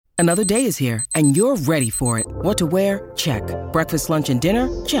Another day is here, and you're ready for it. What to wear? Check. Breakfast, lunch, and dinner?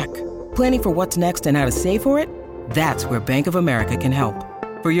 Check. Planning for what's next and how to save for it? That's where Bank of America can help.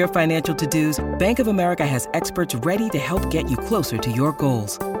 For your financial to-dos, Bank of America has experts ready to help get you closer to your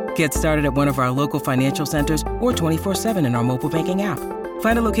goals. Get started at one of our local financial centers or 24/7 in our mobile banking app.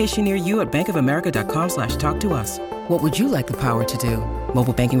 Find a location near you at bankofamerica.com/talktous. What would you like the power to do?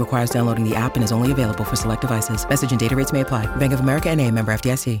 Mobile banking requires downloading the app and is only available for select devices. Message and data rates may apply. Bank of America N.A., member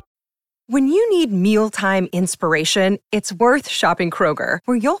FDIC. When you need mealtime inspiration, it's worth shopping Kroger,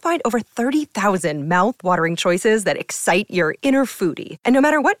 where you'll find over 30,000 mouth-watering choices that excite your inner foodie. And no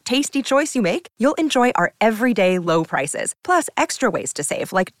matter what tasty choice you make, you'll enjoy our everyday low prices, plus extra ways to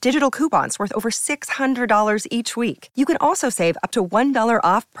save, like digital coupons worth over $600 each week. You can also save up to $1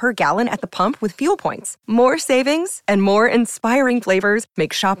 off per gallon at the pump with fuel points. More savings and more inspiring flavors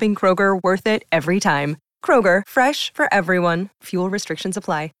make shopping Kroger worth it every time. Kroger, fresh for everyone. Fuel restrictions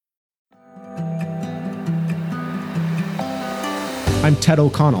apply. I'm Ted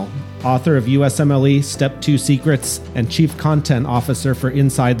O'Connell, author of USMLE Step 2 Secrets and Chief Content Officer for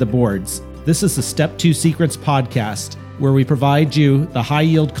Inside the Boards. This is the Step 2 Secrets podcast, where we provide you the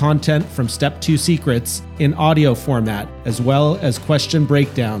high-yield content from Step 2 Secrets in audio format, as well as question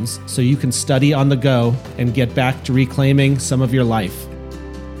breakdowns, so you can study on the go and get back to reclaiming some of your life.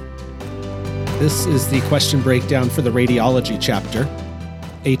 This is the question breakdown for the radiology chapter.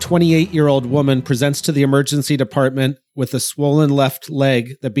 A 28-year-old woman presents to the emergency department with a swollen left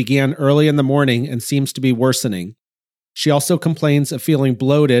leg that began early in the morning and seems to be worsening. She also complains of feeling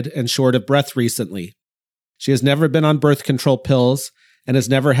bloated and short of breath recently. She has never been on birth control pills and has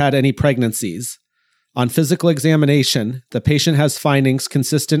never had any pregnancies. On physical examination, the patient has findings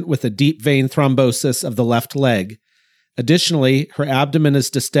consistent with a deep vein thrombosis of the left leg. Additionally, her abdomen is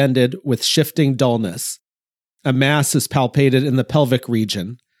distended with shifting dullness. A mass is palpated in the pelvic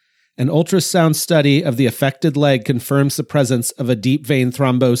region. An ultrasound study of the affected leg confirms the presence of a deep vein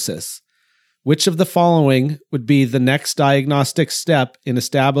thrombosis. Which of the following would be the next diagnostic step in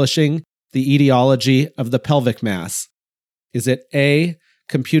establishing the etiology of the pelvic mass? Is it A,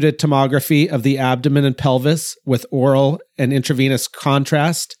 computed tomography of the abdomen and pelvis with oral and intravenous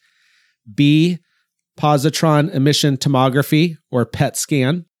contrast? B, positron emission tomography or PET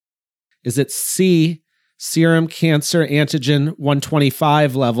scan? Is it C, serum cancer antigen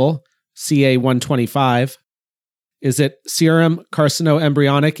 125 level, CA 125? Is it serum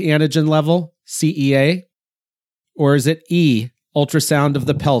carcinoembryonic antigen level, CEA? Or is it E, ultrasound of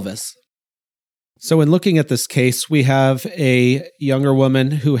the pelvis? So in looking at this case, we have a younger woman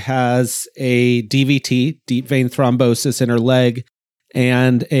who has a DVT, deep vein thrombosis in her leg,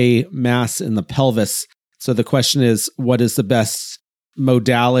 and a mass in the pelvis. So the question is, what is the best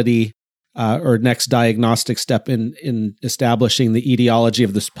modality or next diagnostic step in establishing the etiology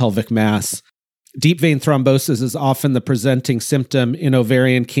of this pelvic mass? Deep vein thrombosis is often the presenting symptom in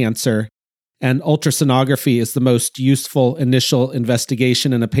ovarian cancer, and ultrasonography is the most useful initial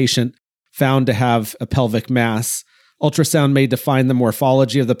investigation in a patient found to have a pelvic mass. Ultrasound may define the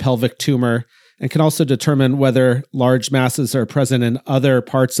morphology of the pelvic tumor and can also determine whether large masses are present in other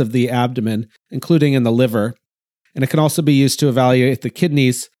parts of the abdomen, including in the liver. And it can also be used to evaluate the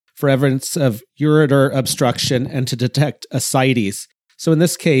kidneys for evidence of ureter obstruction and to detect ascites. So in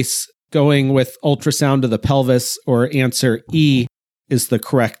this case, going with ultrasound of the pelvis or answer E is the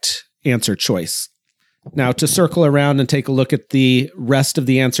correct answer choice. Now, to circle around and take a look at the rest of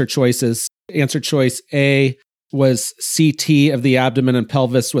the answer choices, answer choice A was CT of the abdomen and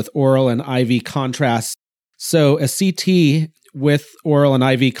pelvis with oral and IV contrast. So a CT with oral and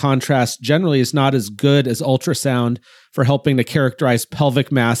IV contrast generally is not as good as ultrasound for helping to characterize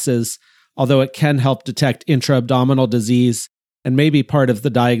pelvic masses, although it can help detect intra-abdominal disease and may be part of the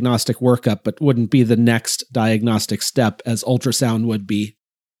diagnostic workup, but wouldn't be the next diagnostic step as ultrasound would be.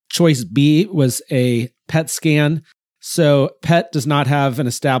 Choice B was a PET scan. So PET does not have an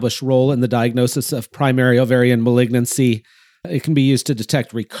established role in the diagnosis of primary ovarian malignancy. It can be used to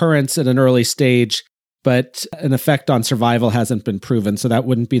detect recurrence at an early stage, but an effect on survival hasn't been proven, so that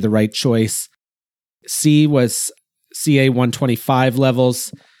wouldn't be the right choice. C was CA 125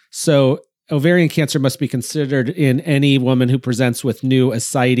 levels. So ovarian cancer must be considered in any woman who presents with new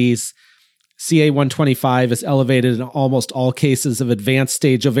ascites. CA 125 is elevated in almost all cases of advanced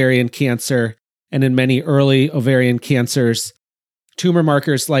stage ovarian cancer and in many early ovarian cancers. Tumor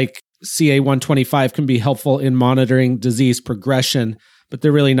markers like CA 125 can be helpful in monitoring disease progression, but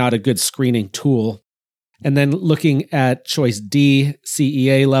they're really not a good screening tool. And then looking at choice D,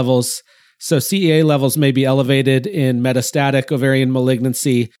 CEA levels. So CEA levels may be elevated in metastatic ovarian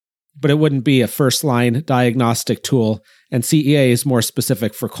malignancy, but it wouldn't be a first-line diagnostic tool. And CEA is more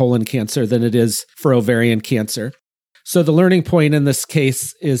specific for colon cancer than it is for ovarian cancer. So the learning point in this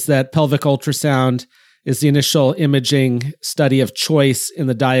case is that pelvic ultrasound is the initial imaging study of choice in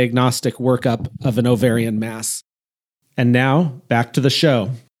the diagnostic workup of an ovarian mass. And now, back to the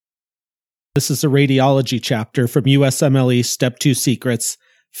show. This is a radiology chapter from USMLE Step 2 Secrets,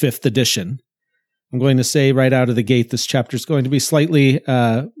 5th edition. I'm going to say right out of the gate, this chapter is going to be slightly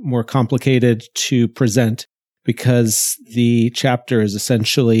more complicated to present because the chapter is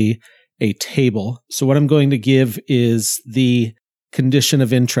essentially a table. So what I'm going to give is the condition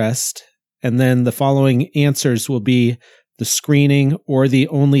of interest, and then the following answers will be the screening or the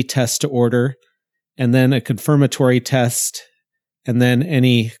only test to order, and then a confirmatory test, and then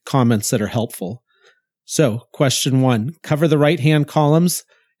any comments that are helpful. So, question 1, cover the right-hand columns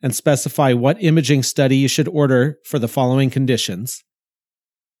and specify what imaging study you should order for the following conditions.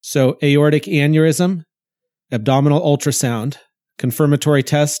 So, aortic aneurysm, abdominal ultrasound. Confirmatory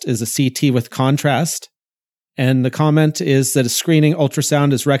test is a CT with contrast. And the comment is that a screening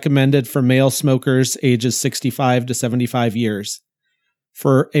ultrasound is recommended for male smokers ages 65 to 75 years.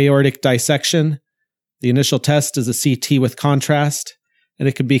 For aortic dissection, the initial test is a CT with contrast, and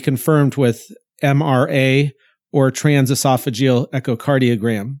it can be confirmed with MRA or transesophageal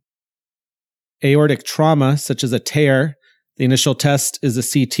echocardiogram. Aortic trauma, such as a tear, the initial test is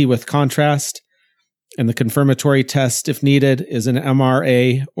a CT with contrast, and the confirmatory test, if needed, is an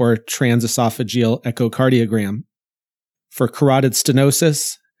MRA or transesophageal echocardiogram. For carotid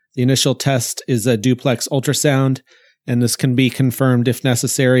stenosis, the initial test is a duplex ultrasound, and this can be confirmed if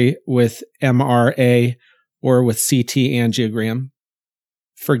necessary with MRA or with CT angiogram.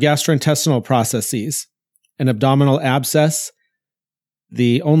 For gastrointestinal processes, an abdominal abscess,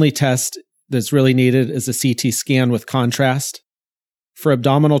 the only test that's really needed is a CT scan with contrast. For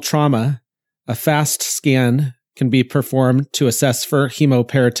abdominal trauma, a FAST scan can be performed to assess for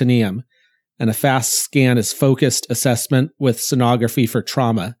hemoperitoneum, and a FAST scan is focused assessment with sonography for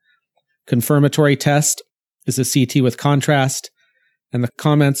trauma. Confirmatory test is a CT with contrast, and the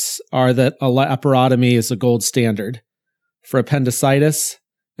comments are that a laparotomy is a gold standard. For appendicitis,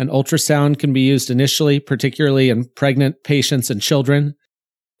 an ultrasound can be used initially, particularly in pregnant patients and children,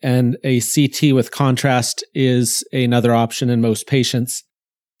 and a CT with contrast is another option in most patients.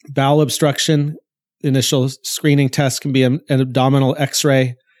 Bowel obstruction, initial screening test can be an abdominal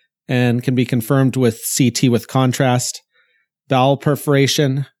X-ray and can be confirmed with CT with contrast. Bowel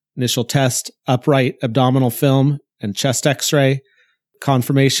perforation, initial test, upright abdominal film and chest X-ray,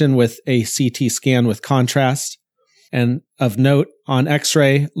 confirmation with a CT scan with contrast. And of note, on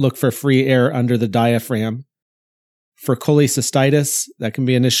X-ray, look for free air under the diaphragm. For cholecystitis, that can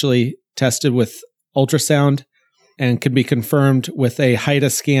be initially tested with ultrasound and can be confirmed with a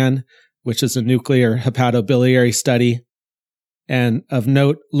HIDA scan, which is a nuclear hepatobiliary study. And of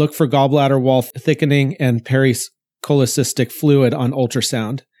note, look for gallbladder wall thickening and pericholecystic fluid on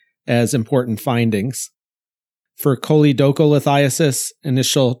ultrasound as important findings. For choledocholithiasis,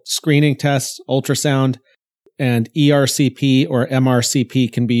 initial screening tests, ultrasound, and ERCP or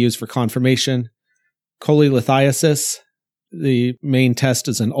MRCP can be used for confirmation. Cholelithiasis, the main test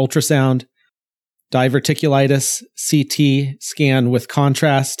is an ultrasound. Diverticulitis, CT scan with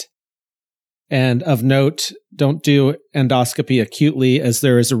contrast. And of note, don't do endoscopy acutely as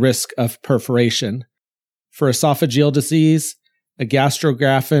there is a risk of perforation. For esophageal disease, a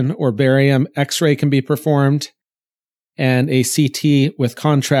gastrographin or barium X-ray can be performed, and a CT with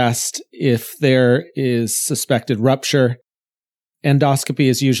contrast if there is suspected rupture. Endoscopy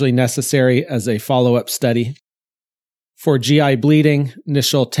is usually necessary as a follow-up study. For GI bleeding,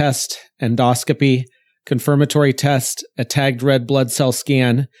 initial test, endoscopy, confirmatory test, a tagged red blood cell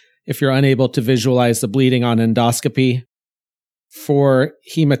scan if you're unable to visualize the bleeding on endoscopy. For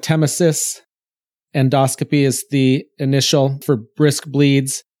hematemesis, endoscopy is the initial. For brisk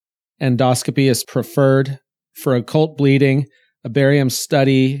bleeds, endoscopy is preferred. For occult bleeding, a barium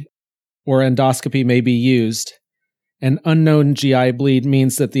study or endoscopy may be used. An unknown GI bleed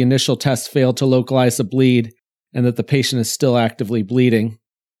means that the initial test failed to localize the bleed and that the patient is still actively bleeding.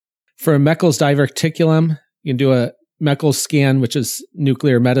 For a Meckel's diverticulum, you can do a Meckel's scan, which is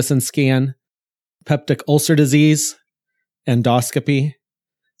nuclear medicine scan. Peptic ulcer disease, endoscopy.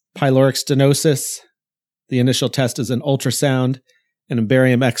 Pyloric stenosis, the initial test is an ultrasound, and a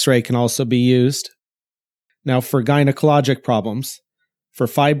barium X-ray can also be used. Now for gynecologic problems, for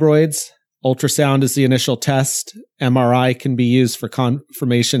fibroids, ultrasound is the initial test. MRI can be used for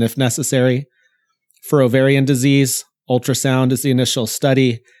confirmation if necessary. For ovarian disease, ultrasound is the initial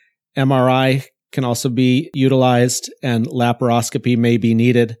study. MRI can also be utilized, and laparoscopy may be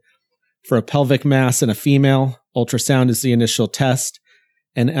needed. For a pelvic mass in a female, ultrasound is the initial test.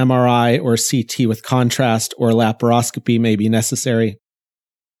 An MRI or CT with contrast or laparoscopy may be necessary.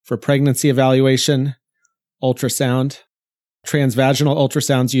 For pregnancy evaluation, ultrasound. Transvaginal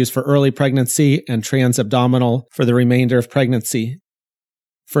ultrasounds used for early pregnancy and transabdominal for the remainder of pregnancy.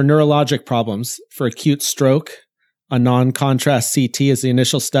 For neurologic problems, for acute stroke, a non-contrast CT is the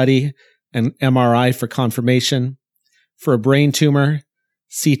initial study and MRI for confirmation. For a brain tumor,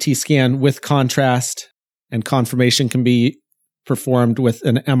 CT scan with contrast and confirmation can be performed with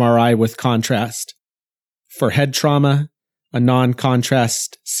an MRI with contrast. For head trauma, a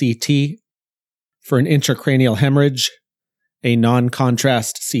non-contrast CT. For an intracranial hemorrhage, a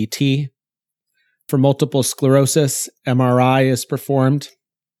non-contrast CT. For multiple sclerosis, MRI is performed.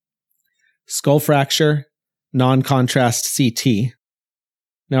 Skull fracture, non-contrast CT.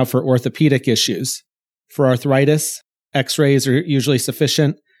 Now for orthopedic issues. For arthritis, X-rays are usually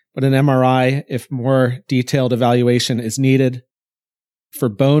sufficient, but an MRI if more detailed evaluation is needed. For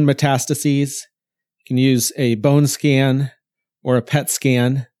bone metastases, you can use a bone scan or a PET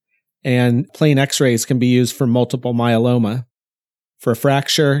scan, and plain X-rays can be used for multiple myeloma. For a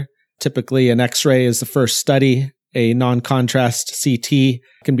fracture, typically an X-ray is the first study. A non-contrast CT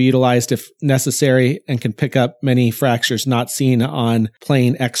can be utilized if necessary and can pick up many fractures not seen on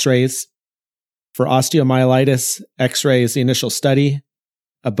plain X-rays. For osteomyelitis, X-ray is the initial study.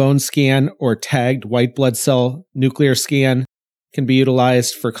 A bone scan or tagged white blood cell nuclear scan can be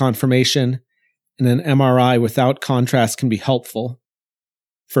utilized for confirmation, and an MRI without contrast can be helpful.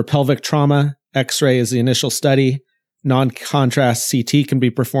 For pelvic trauma, X-ray is the initial study. Non-contrast CT can be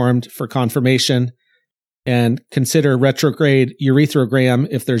performed for confirmation, and consider retrograde urethrogram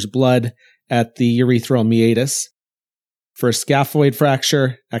if there's blood at the urethral meatus. For a scaphoid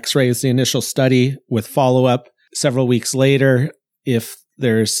fracture, X-ray is the initial study with follow-up several weeks later if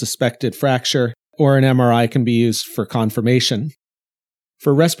there's suspected fracture, or an MRI can be used for confirmation.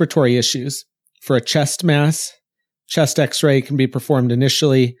 For respiratory issues, for a chest mass, chest X-ray can be performed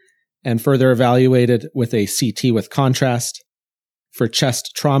initially and further evaluated with a CT with contrast. For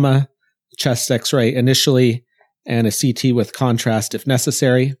chest trauma, chest X-ray initially and a CT with contrast if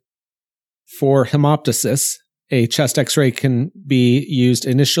necessary. For hemoptysis, a chest X-ray can be used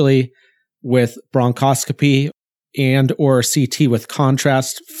initially with bronchoscopy and or CT with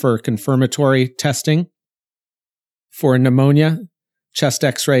contrast for confirmatory testing. For pneumonia, chest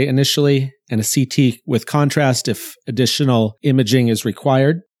X-ray initially and a CT with contrast if additional imaging is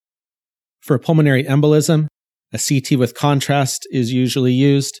required. For pulmonary embolism, a CT with contrast is usually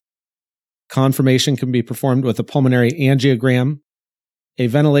used. Confirmation can be performed with a pulmonary angiogram. A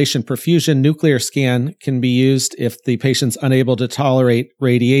ventilation perfusion nuclear scan can be used if the patient's unable to tolerate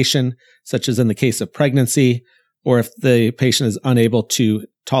radiation, such as in the case of pregnancy, or if the patient is unable to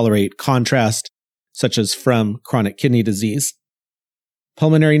tolerate contrast, such as from chronic kidney disease.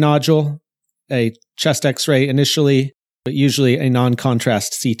 Pulmonary nodule, a chest X-ray initially, but usually a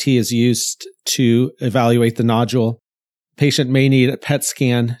non-contrast CT is used to evaluate the nodule. Patient may need a PET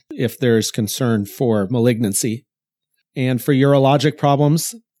scan if there's concern for malignancy. And for urologic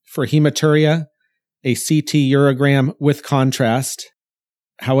problems, for hematuria, a CT urogram with contrast.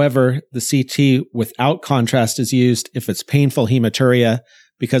 However, the CT without contrast is used if it's painful hematuria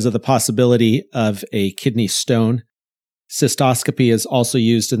because of the possibility of a kidney stone. Cystoscopy is also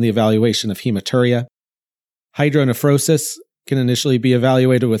used in the evaluation of hematuria. Hydronephrosis can initially be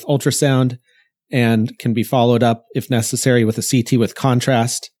evaluated with ultrasound and can be followed up, if necessary, with a CT with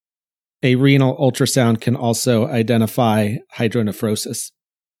contrast. A renal ultrasound can also identify hydronephrosis.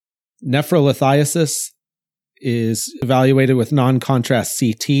 Nephrolithiasis is evaluated with non-contrast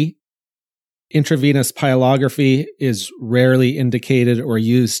CT. Intravenous pyelography is rarely indicated or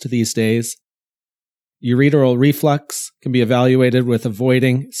used these days. Ureteral reflux can be evaluated with a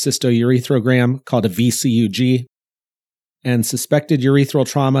voiding cystourethrogram called a VCUG. And suspected urethral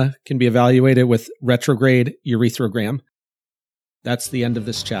trauma can be evaluated with retrograde urethrogram. That's the end of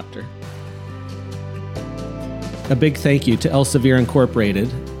this chapter. A big thank you to Elsevier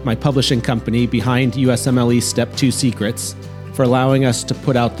Incorporated, my publishing company behind USMLE Step 2 Secrets, for allowing us to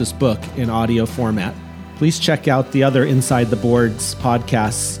put out this book in audio format. Please check out the other Inside the Boards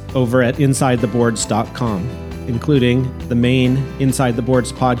podcasts over at InsideTheBoards.com, including the main Inside the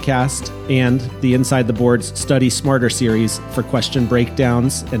Boards podcast and the Inside the Boards Study Smarter series for question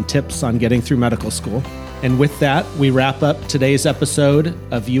breakdowns and tips on getting through medical school. And with that, we wrap up today's episode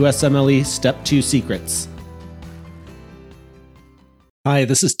of USMLE Step 2 Secrets. Hi,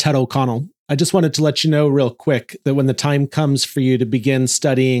 this is Ted O'Connell. I just wanted to let you know real quick that when the time comes for you to begin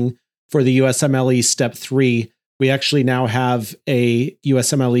studying for the USMLE Step 3, we actually now have a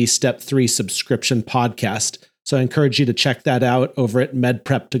USMLE Step 3 subscription podcast. So I encourage you to check that out over at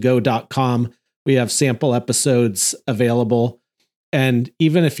medprep2go.com. We have sample episodes available. And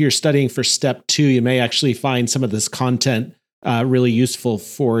even if you're studying for Step 2, you may actually find some of this content really useful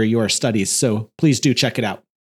for your studies. So please do check it out.